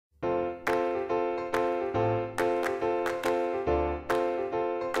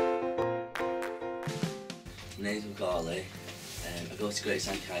My name's Macaulay. I go to Great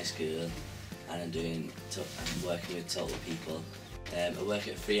Sankey High School and I'm working with total people. I work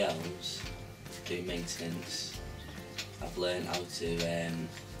at 3 Elms doing maintenance. I've learned how to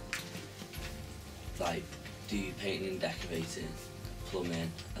do painting and decorating,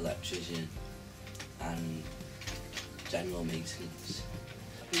 plumbing, electrician and general maintenance.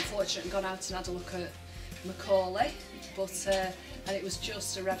 I've been fortunate and gone out and had a look at Macaulay, and it was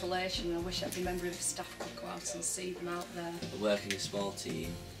just a revelation, and I wish every member of the staff could go out and see them out there. I work in a small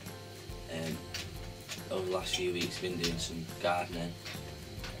team. Over the last few weeks I've been doing some gardening,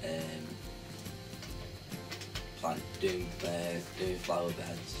 doing flower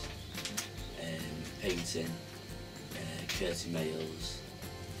beds, painting, curtain rails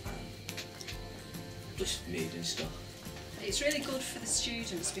and just moving stuff. It's really good for the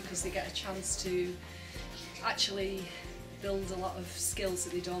students because they get a chance to actually build a lot of skills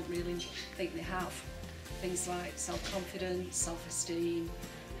that they don't really think they have. Things like self-confidence, self-esteem,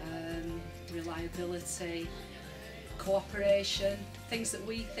 reliability, cooperation, things that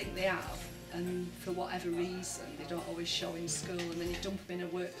we think they have and for whatever reason they don't always show in school, and then you dump them in a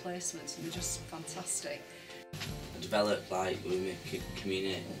work placement and they're just fantastic. I developed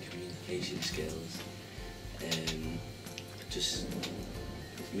communication skills, just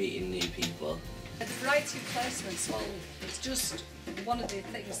meeting new people. The variety of placements, well, it's just one of the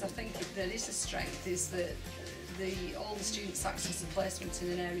things I think that is a strength is that all the students access a placement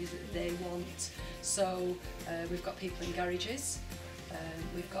in an area that they want. So we've got people in garages,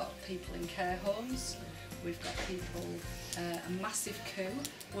 we've got people in care homes, we've got people, a massive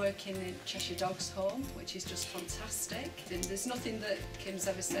coup working in Cheshire Dogs Home, which is just fantastic. And there's nothing that Kim's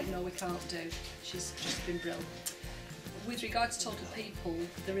ever said no we can't do. She's just been brilliant. With regard to total people,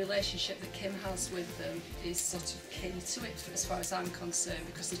 the relationship that Kim has with them is sort of key to it as far as I'm concerned,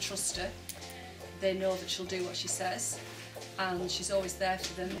 because they trust her, they know that she'll do what she says, and she's always there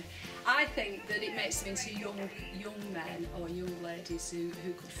for them. I think that it makes them into young men or young ladies who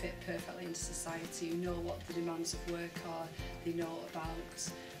could fit perfectly into society, who know what the demands of work are, they know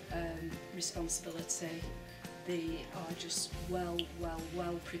about responsibility, they are just well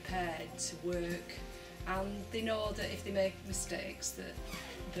prepared to work. And they know that if they make mistakes that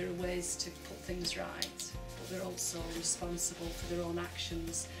there are ways to put things right, but they're also responsible for their own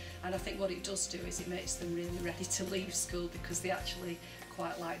actions. And I think what it does do is it makes them really ready to leave school because they actually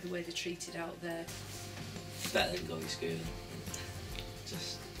quite like the way they're treated out there. It's better than going to school.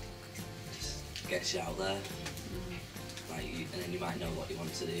 Just gets you out there. And then you might know what you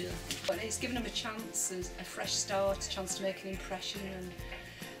want to do. But it's given them a chance, a fresh start, a chance to make an impression, and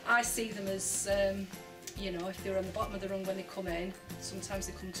I see them as you know, if they're on the bottom of the rung when they come in, sometimes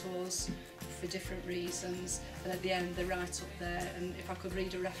they come to us for different reasons, and at the end they're right up there. And if I could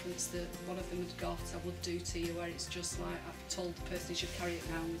read a reference that one of them had got, I would do to you, where it's just like I've told the person he should carry it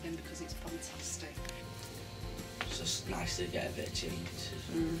around with him because it's fantastic. It's just nice to get a bit of change,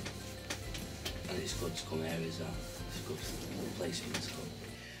 and it's good to come here as well. It's a good place for me to come.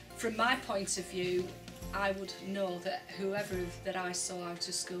 From my point of view, I would know that whoever that I saw out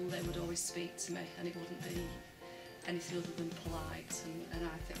of school, they would always speak to me, and it wouldn't be anything other than polite. And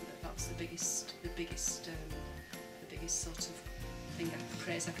I think that that's the biggest sort of thing,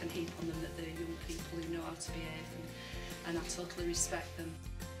 praise I can heap on them, that they're young people who know how to behave, and I totally respect them.